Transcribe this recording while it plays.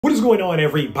What is going on,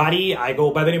 everybody? I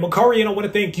go by the name of Kari, and I want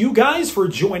to thank you guys for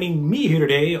joining me here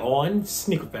today on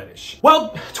SneakerPhetish.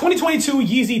 Well, 2022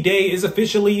 Yeezy Day is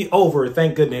officially over,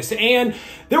 thank goodness. And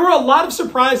there were a lot of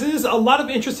surprises, a lot of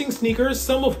interesting sneakers,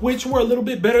 some of which were a little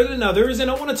bit better than others.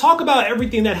 And I want to talk about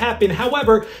everything that happened.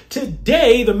 However,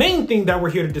 today, the main thing that we're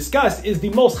here to discuss is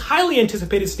the most highly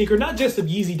anticipated sneaker, not just of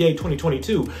Yeezy Day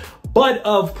 2022, but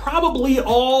of probably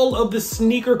all of the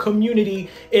sneaker community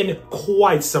in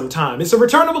quite some time. It's a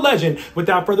return of a legend.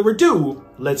 Without further ado,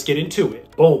 let's get into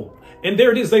it. Boom. And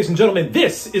there it is, ladies and gentlemen.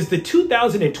 This is the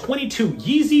 2022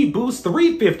 Yeezy Boost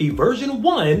 350 version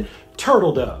 1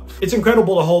 Turtle Dove. It's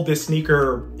incredible to hold this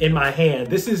sneaker in my hand.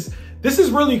 This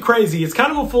is really crazy. It's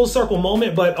kind of a full circle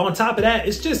moment, but on top of that,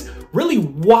 it's just really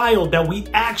wild that we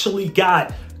actually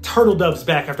got Turtle Doves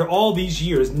back after all these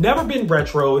years. Never been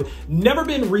retroed, never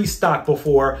been restocked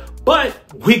before, but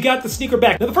we got the sneaker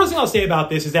back. Now, the first thing I'll say about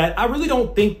this is that I really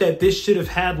don't think that this should have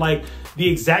had like the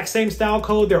exact same style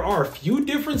code. There are a few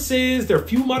differences, there are a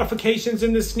few modifications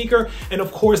in this sneaker, and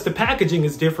of course the packaging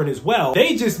is different as well.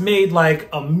 They just made like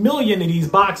a million of these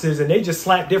boxes and they just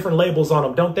slapped different labels on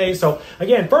them, don't they? So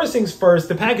again, first things first,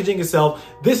 the packaging itself,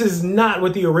 this is not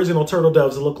what the original Turtle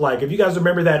Doves look like. If you guys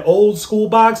remember that old school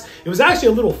box, it was actually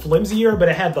a little flimsier, but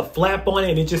it had the flap on it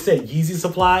and it just said Yeezy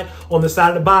Supply on the side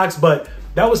of the box. But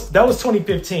that was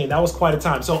 2015. That was quite a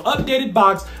time. So updated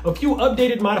box, a few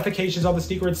updated modifications on the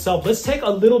sneaker itself. Let's take a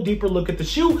little deeper look at the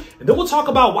shoe, and then we'll talk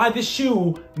about why this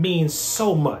shoe means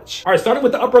so much. All right, starting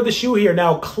with the upper of the shoe here.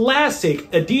 Now, classic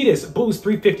Adidas Boost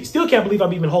 350. Still can't believe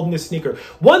I'm even holding this sneaker.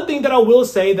 One thing that I will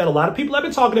say that a lot of people have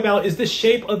been talking about is the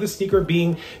shape of the sneaker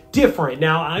being different.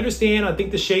 Now, I understand, I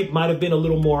think the shape might have been a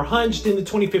little more hunched in the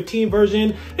 2015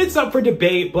 version. It's up for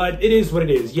debate, but it is what it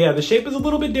is. Yeah, the shape is a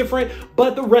little bit different,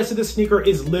 but the rest of the sneaker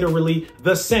is literally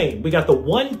the same. We got the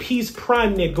one-piece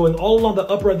prime knit going all along the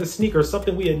upper of the sneaker,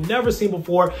 something we had never seen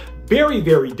before. Very,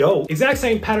 very dope. Exact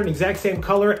same pattern, exact same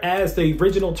color as the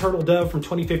original Turtle Dove from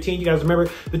 2015. You guys remember,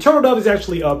 the Turtle Dove is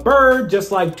actually a bird, just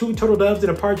like two turtle doves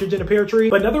and a partridge in a pear tree.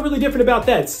 But nothing really different about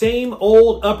that. Same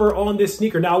old upper on this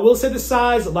sneaker. Now, I will say the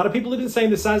size, a lot of people have been saying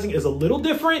the sizing is a little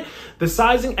different. The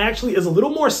sizing actually is a little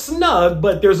more snug,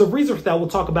 but there's a reason for that we'll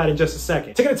talk about in just a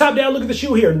second. Taking the top down, look at the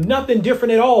shoe here. Nothing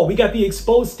different at all. We got the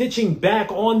exposed stitching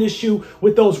back on this shoe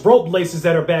with those rope laces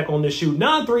that are back on this shoe.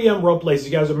 Non-3M rope laces.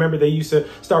 You guys remember they used to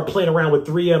start playing around with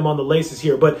 3M on the laces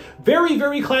here, but very,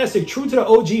 very classic, true to the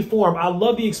OG form. I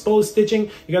love the exposed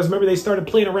stitching. You guys remember they started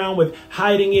playing around with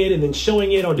hiding it and then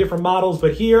showing it on different models,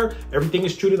 but here, everything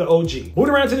is true to the OG.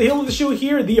 Moving around to the heel of the shoe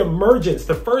here, the emergence.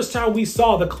 The first time we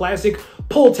saw the classic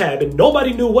pull tab, and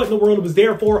nobody knew what in the world it was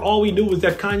there for. All we knew was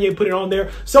that Kanye put it on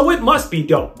there, so it must be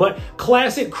dope. But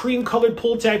classic cream colored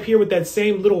pull tab here with that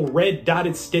same little red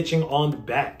dotted stitching on the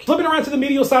back. Flipping around to the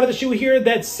medial side of the shoe here,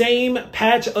 that same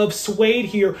patch of suede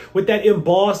here with that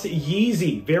embossed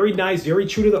Yeezy. Very nice, very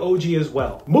true to the OG as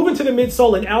well. Moving to the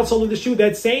midsole and outsole of the shoe,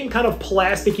 that same kind of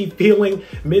plasticky feeling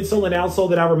midsole and outsole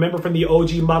that I remember from the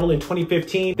OG model in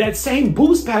 2015. That same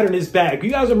boost pattern is back.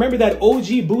 You guys remember that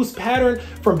OG boost pattern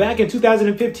from back in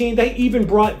 2015? They even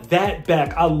brought that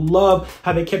back. I love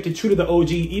how they kept it true to the OG,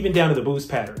 even down to the boost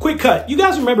pattern. Quick cut. You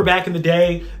guys remember back in the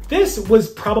day, this was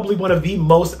probably one of the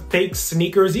most fake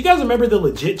sneakers. You guys remember the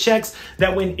legit checks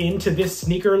that went into this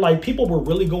sneaker? Like, people were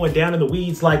really going down in the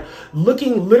weeds, like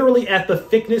looking literally at the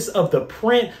thickness of the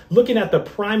print, looking at the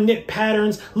prime knit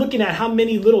patterns, looking at how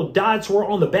many little dots were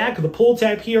on the back of the pull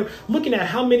tab here, looking at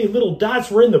how many little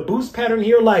dots were in the boost pattern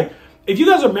here. Like, if you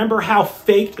guys remember how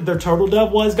faked the Turtle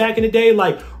Dove was back in the day,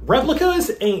 like,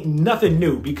 replicas ain't nothing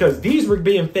new because these were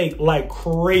being faked like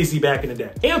crazy back in the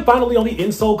day. And finally, on the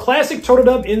insole, classic Turtle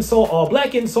Dove insole, all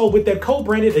black insole with that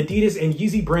co-branded Adidas and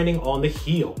Yeezy branding on the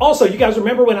heel. Also, you guys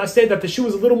remember when I said that the shoe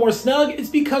was a little more snug? It's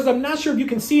because I'm not sure if you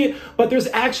can see it, but there's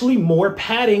actually more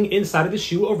padding inside of the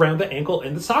shoe around the ankle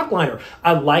and the sock liner.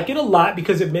 I like it a lot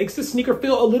because it makes the sneaker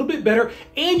feel a little bit better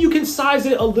and you can size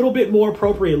it a little bit more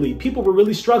appropriately. People were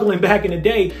really struggling back in the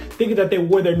day thinking that they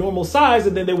wore their normal size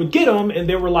and then they would get them and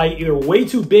they were like either way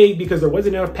too big because there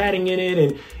wasn't enough padding in it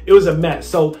and it was a mess.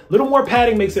 So a little more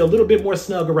padding makes it a little bit more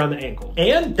snug around the ankle.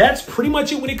 And that's pretty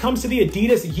much it when it comes to the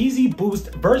Adidas Yeezy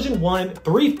Boost version 1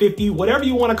 350, whatever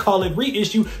you want to call it,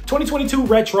 reissue 2022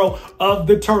 retro of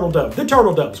the Turtle Dove. The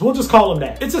Turtle Doves, we'll just call them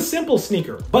that. It's a simple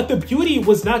sneaker, but the beauty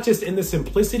was not just in the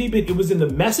simplicity, but it was in the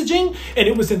messaging and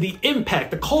it was in the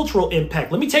impact, the cultural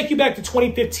impact. Let me take you back to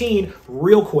 2015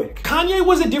 real quick. Kanye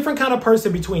was a different kind of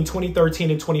person between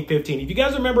 2013 and 2015. If you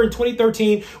guys remember, in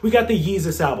 2013, we got the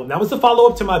YEEZY album. That was the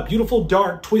follow-up to my beautiful,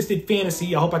 dark, twisted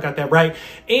fantasy. I hope I got that right.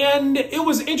 And it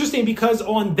was interesting because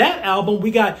on that album,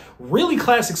 we got really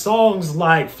classic songs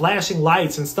like Flashing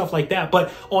Lights and stuff like that.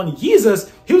 But on YEEZY,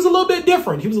 he was a little bit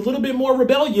different. He was a little bit more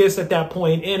rebellious at that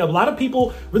point, and a lot of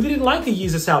people really didn't like the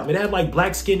YEEZY album. It had like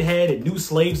Black Skinhead and New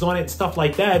Slaves on it and stuff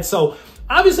like that. So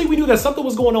obviously, we knew that something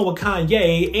was going on with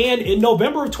Kanye, and in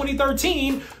November of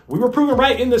 2013, we were proven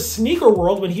right in the sneaker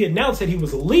world when he announced that he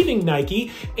was leaving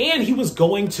Nike and he was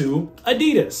going to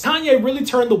Adidas. Kanye really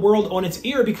turned the world on its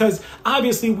ear because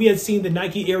obviously we had seen the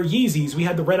Nike Air Yeezys. We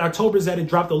had the Red Octobers that had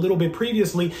dropped a little bit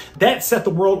previously. That set the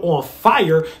world on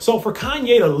fire. So for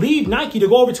Kanye to leave Nike to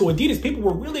go over to Adidas, people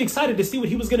were really excited to see what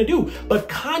he was going to do. But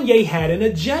Kanye had an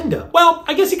agenda. Well,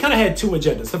 I guess he kind of had two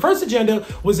agendas. The first agenda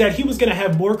was that he was going to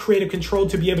have more creative control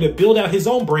to be able to build out his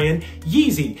own brand,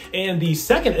 YEEZY. And the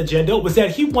second agenda was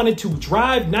that he wanted to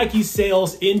drive Nike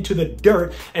sales into the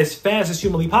dirt as fast as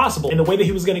humanly possible. And the way that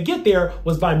he was going to get there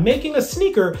was by making a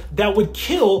sneaker that would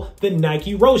kill the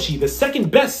Nike Roshe, the second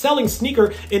best-selling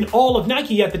sneaker in all of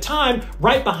Nike at the time,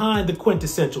 right behind the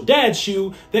quintessential dad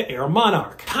shoe, the Air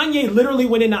Monarch. Kanye literally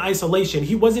went into isolation.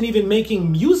 He wasn't even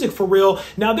making music for real.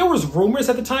 Now, there was rumors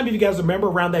at the time, if you guys remember,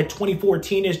 around that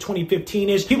 2014-ish,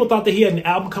 2015-ish, people thought that he had an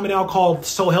album coming out called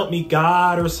So Help Me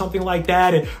God or something like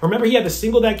that. And remember, he had the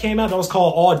single that came out that was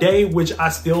called All Day, which I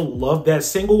still love that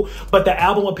single, but the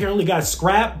album apparently got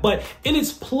scrapped. But in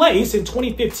its place, in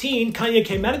 2015, Kanye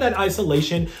came out of that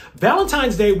isolation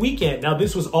Valentine's Day weekend. Now,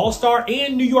 this was All-Star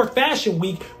and New York Fashion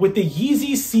Week with the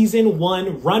Yeezy Season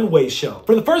 1 runway show.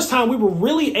 For the first time, we were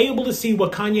really able to see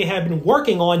what Kanye had been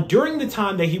working on during the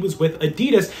time that he was with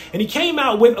Adidas, and he came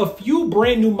out with a few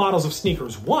brand new models of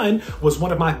sneakers. One was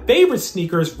one of my favorite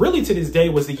sneakers, really to this day,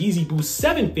 was the Yeezy Boost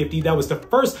 750. That was the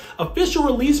first official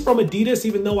release from Adidas,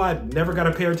 even though I never got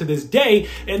a pair to this day.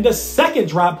 And the second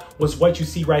drop was what you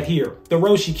see right here, the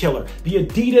Roshe Killer, the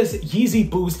Adidas Yeezy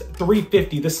Boost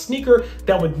 350, the sneaker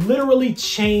that would literally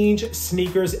change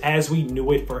sneakers as we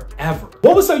knew it forever.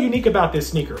 What was so unique about this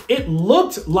sneaker? It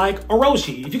looked like a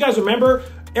Roshe. If you guys remember,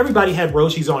 everybody had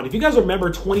Roshes on. If you guys remember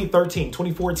 2013,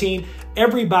 2014,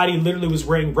 everybody literally was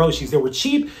wearing Roshes. They were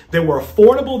cheap, they were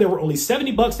affordable, they were only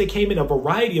 70 bucks. They came in a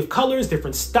variety of colors,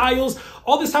 different styles,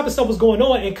 all this type of stuff was going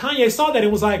on. And Kanye saw that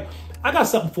and was like, I got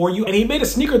something for you. And he made a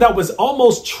sneaker that was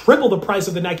almost triple the price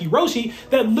of the Nike Roshe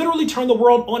that literally turned the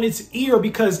world on its ear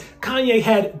because Kanye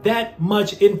had that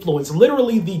much influence,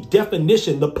 literally the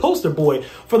definition, the poster boy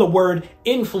for the word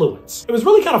influence. It was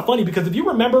really kind of funny because if you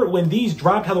remember when these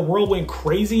dropped, how the world went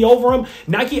crazy over them,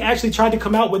 Nike actually tried to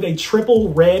come out with a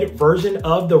triple red version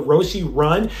of the Roshe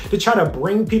Run to try to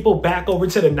bring people back over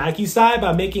to the Nike side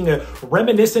by making a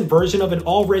reminiscent version of an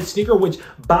all red sneaker, which,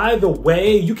 by the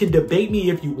way, you can debate me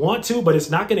if you want to, but it's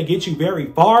not going to get you very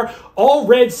far. All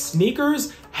red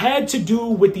sneakers had to do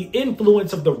with the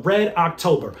influence of the Red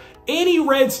October. Any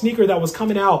red sneaker that was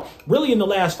coming out really in the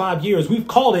last 5 years, we've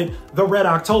called it the Red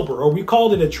October, or we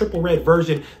called it a triple red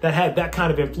version that had that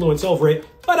kind of influence over it.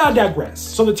 But I digress.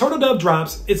 So the Turtle Dove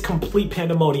drops, it's complete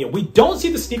pandemonium. We don't see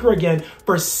the sneaker again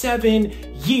for 7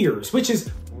 years, which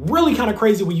is really kind of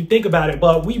crazy when you think about it,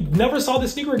 but we never saw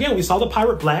this sneaker again. We saw the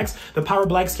Pirate Blacks. The Pirate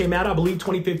Blacks came out, I believe,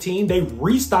 2015. They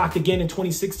restocked again in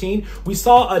 2016. We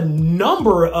saw a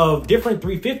number of different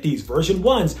 350s, version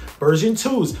 1s, version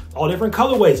 2s, all different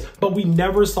colorways, but we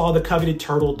never saw the coveted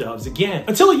Turtle Doves again.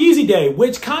 Until a Yeezy Day,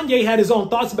 which Kanye had his own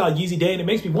thoughts about Yeezy Day, and it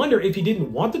makes me wonder if he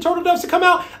didn't want the Turtle Doves to come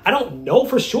out. I don't know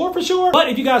for sure. But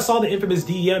if you guys saw the infamous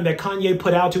DM that Kanye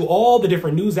put out to all the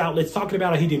different news outlets talking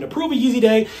about how he didn't approve of Yeezy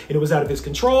Day and it was out of his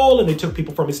control, and they took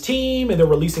people from his team and they're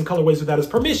releasing colorways without his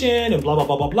permission and blah, blah,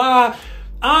 blah, blah, blah.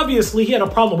 Obviously, he had a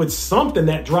problem with something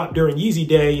that dropped during Yeezy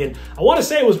Day, and I want to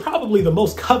say it was probably the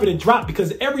most coveted drop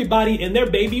because everybody and their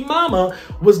baby mama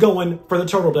was going for the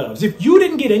Turtle Doves. If you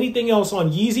didn't get anything else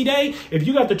on Yeezy Day, if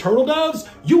you got the Turtle Doves,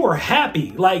 you were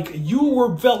happy. Like,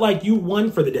 felt like you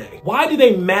won for the day. Why do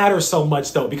they matter so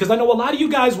much, though? Because I know a lot of you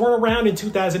guys weren't around in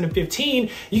 2015.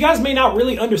 You guys may not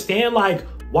really understand, like,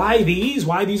 why these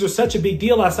are such a big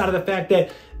deal outside of the fact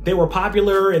that they were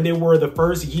popular and they were the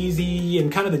first Yeezy and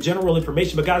kind of the general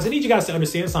information. But guys, I need you guys to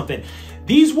understand something.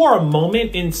 These were a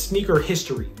moment in sneaker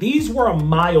history. These were a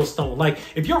milestone. Like,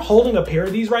 if you're holding a pair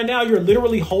of these right now, you're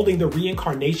literally holding the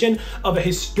reincarnation of a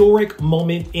historic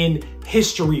moment in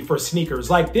history for sneakers.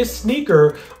 Like, this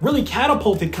sneaker really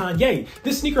catapulted Kanye.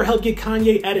 This sneaker helped get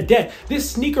Kanye out of debt. This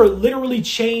sneaker literally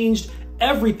changed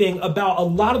everything about a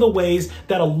lot of the ways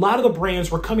that a lot of the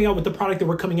brands were coming out with the product that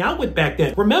we're coming out with back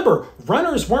then. Remember,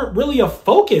 runners weren't really a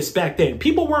focus back then.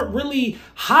 People weren't really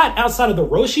hot outside of the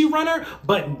Roshi runner,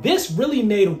 but this really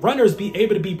made runners be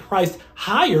able to be priced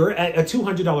higher at a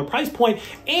 $200 price point.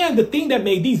 And the thing that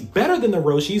made these better than the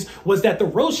Roshis was that the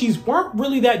Roshis weren't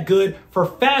really that good for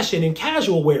fashion and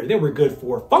casual wear. They were good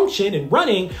for function and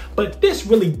running, but this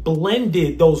really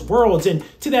blended those worlds. And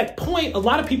to that point, a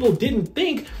lot of people didn't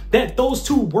think that those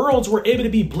two worlds were able to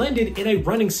be blended in a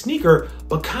running sneaker,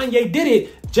 but Kanye did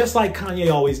it just like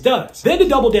Kanye always does. Then to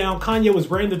double down, Kanye was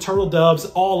wearing the turtle doves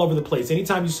all over the place.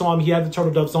 Anytime you saw him, he had the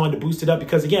turtle doves on to boost it up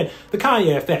because, again, the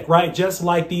Kanye effect, right? Just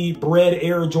like the Bread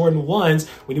Air Jordan 1s,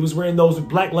 when he was wearing those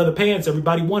black leather pants,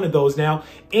 everybody wanted those now,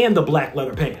 and the black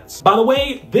leather pants. By the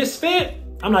way, this fit,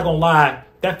 I'm not gonna lie,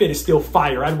 that fit is still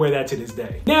fire. I'd wear that to this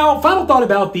day. Now, final thought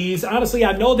about these. Honestly,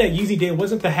 I know that Yeezy Day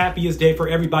wasn't the happiest day for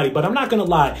everybody, but I'm not gonna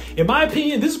lie. In my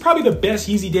opinion, this is probably the best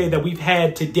Yeezy Day that we've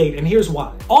had to date, and here's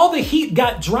why. All the heat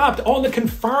got dropped on the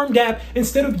Confirmed app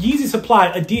instead of Yeezy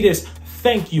Supply. Adidas,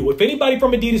 thank you. If anybody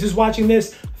from Adidas is watching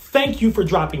this, thank you for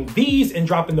dropping these and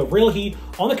dropping the real heat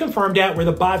on the Confirmed app where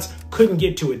the bots couldn't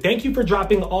get to it. Thank you for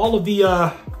dropping all of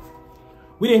the,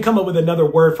 we didn't come up with another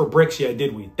word for bricks yet,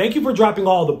 did we? Thank you for dropping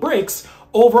all the bricks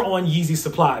over on Yeezy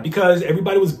Supply because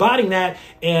everybody was botting that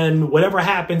and whatever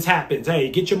happens, happens. Hey,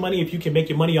 get your money if you can make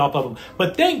your money off of them.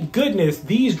 But thank goodness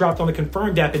these dropped on the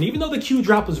Confirmed app. And even though the Q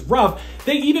drop was rough,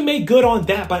 they even made good on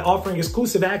that by offering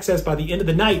exclusive access by the end of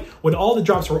the night when all the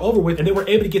drops were over with and they were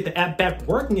able to get the app back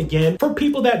working again for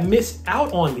people that missed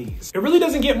out on these. It really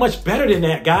doesn't get much better than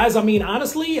that, guys. I mean,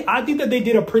 honestly, I think that they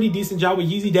did a pretty decent job with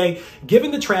Yeezy Day,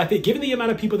 given the traffic, given the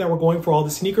amount of people that were going for all the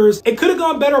sneakers. It could have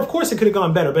gone better. Of course, it could have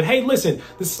gone better. But hey, listen,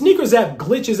 the sneakers app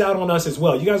glitches out on us as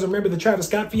well. You guys remember the Travis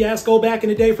Scott fiasco back in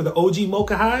the day for the OG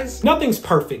Mocha highs? Nothing's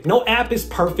perfect. No app is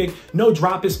perfect. No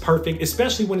drop is perfect,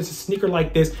 especially when it's a sneaker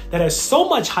like this that has so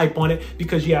much hype on it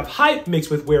because you have hype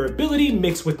mixed with wearability,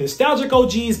 mixed with nostalgic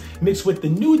OGs, mixed with the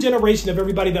new generation of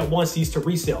everybody that wants these to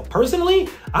resell. Personally,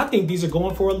 I think these are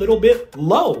going for a little bit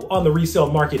low on the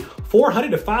resale market.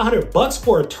 400 to 500 bucks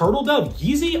for a turtle dove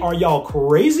Yeezy? Are y'all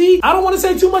crazy? I don't want to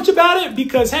say too much about it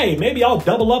because, hey, maybe I'll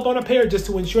double up on a pair just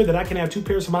to ensure that I can have two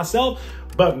pairs for myself.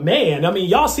 But man, I mean,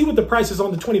 y'all see what the prices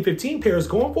on the 2015 pair is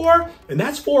going for? And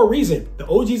that's for a reason. The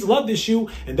OGs love this shoe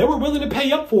and they were willing to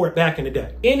pay up for it back in the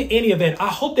day. In any event, I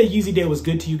hope that Yeezy Day was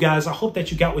good to you guys. I hope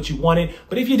that you got what you wanted.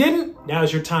 But if you didn't,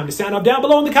 now's your time to sound off down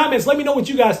below in the comments. Let me know what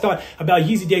you guys thought about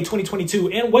Yeezy Day 2022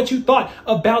 and what you thought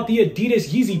about the Adidas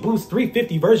Yeezy Boost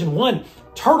 350 version 1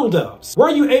 turtle doves. Were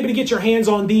you able to get your hands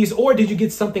on these or did you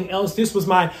get something else? This was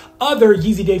my other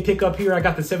Yeezy Day pickup here. I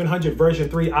got the 700 version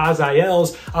 3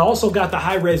 ILs. I also got the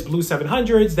high-res blue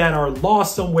 700s that are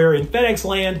lost somewhere in FedEx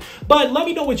land. But let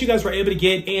me know what you guys were able to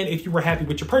get and if you were happy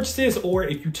with your purchases or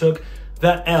if you took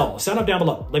the L. Sound up down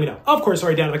below. Let me know. Of course,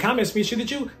 right down in the comments, make sure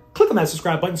that you click on that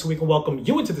subscribe button so we can welcome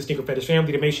you into the Sneaker Fetish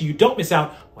family to make sure you don't miss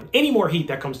out on any more heat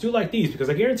that comes through like these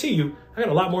because I guarantee you, I got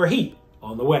a lot more heat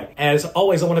on the way. As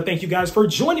always, I want to thank you guys for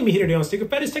joining me here today on Sneaker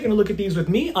Fetish, taking a look at these with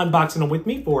me, unboxing them with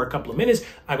me for a couple of minutes.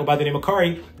 I go by the name of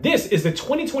Kari. This is the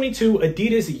 2022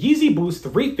 Adidas Yeezy Boost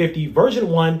 350 version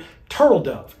 1 Turtle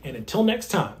Dove. And until next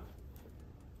time,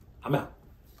 I'm out.